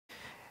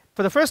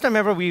For the first time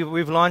ever,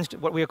 we've launched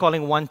what we are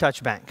calling One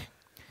Touch Bank.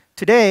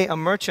 Today, a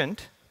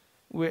merchant,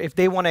 if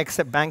they want to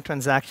accept bank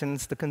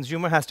transactions, the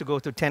consumer has to go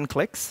through 10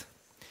 clicks.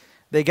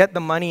 They get the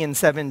money in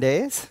 7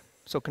 days.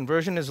 So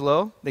conversion is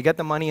low. They get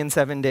the money in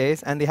 7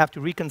 days, and they have to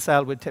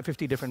reconcile with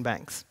 50 different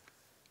banks.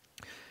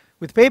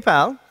 With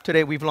PayPal,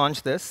 today we've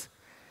launched this.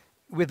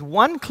 With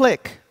one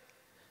click,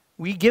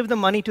 we give the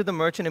money to the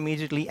merchant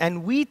immediately,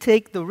 and we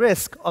take the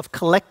risk of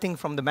collecting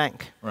from the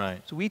bank. Right.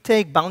 So we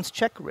take bounce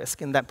check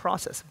risk in that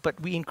process,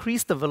 but we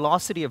increase the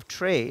velocity of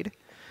trade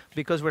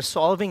because we're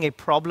solving a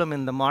problem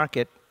in the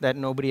market that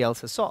nobody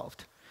else has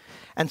solved.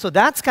 And so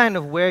that's kind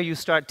of where you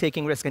start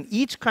taking risk. And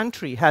each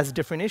country has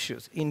different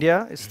issues.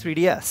 India is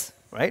 3DS,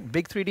 right?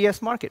 Big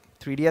 3DS market.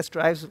 3DS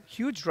drives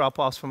huge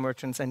drop-offs for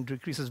merchants and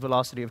decreases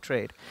velocity of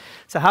trade.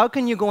 So how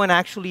can you go and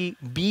actually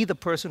be the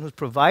person who's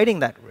providing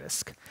that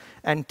risk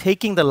and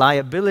taking the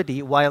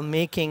liability while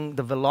making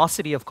the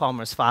velocity of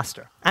commerce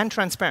faster and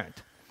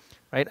transparent?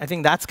 Right? I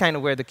think that's kind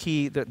of where the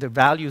key, the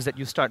values that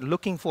you start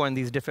looking for in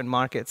these different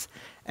markets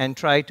and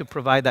try to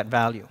provide that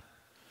value.